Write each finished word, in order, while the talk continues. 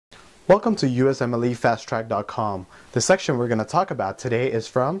Welcome to USMLEFasttrack.com. The section we're going to talk about today is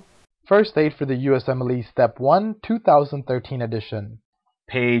from First Aid for the USMLE Step 1, 2013 edition.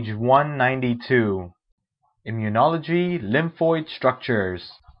 Page 192. Immunology, Lymphoid Structures.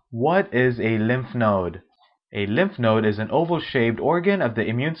 What is a lymph node? A lymph node is an oval-shaped organ of the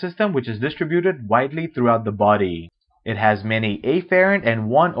immune system which is distributed widely throughout the body. It has many afferent and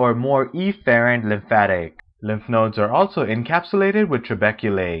one or more efferent lymphatic. Lymph nodes are also encapsulated with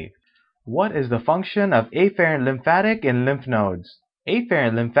trabeculae. What is the function of afferent lymphatic in lymph nodes?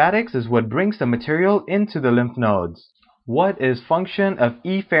 Afferent lymphatics is what brings the material into the lymph nodes. What is function of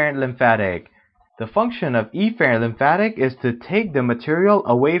efferent lymphatic? The function of efferent lymphatic is to take the material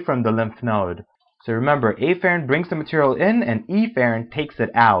away from the lymph node. So remember, afferent brings the material in and efferent takes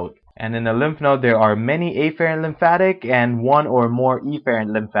it out. And in a lymph node there are many afferent lymphatic and one or more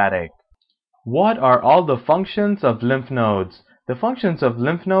efferent lymphatic. What are all the functions of lymph nodes? The functions of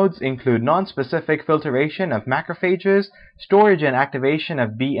lymph nodes include non-specific filtration of macrophages, storage and activation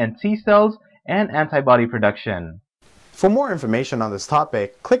of B and T cells, and antibody production. For more information on this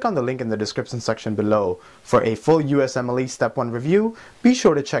topic, click on the link in the description section below. For a full USMLE Step 1 review, be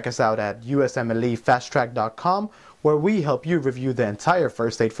sure to check us out at USMLEFasttrack.com, where we help you review the entire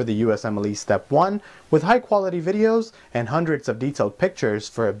first aid for the USMLE Step 1 with high-quality videos and hundreds of detailed pictures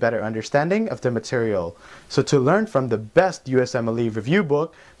for a better understanding of the material. So to learn from the best USMLE review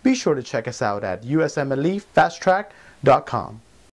book, be sure to check us out at USMLEFasttrack.com.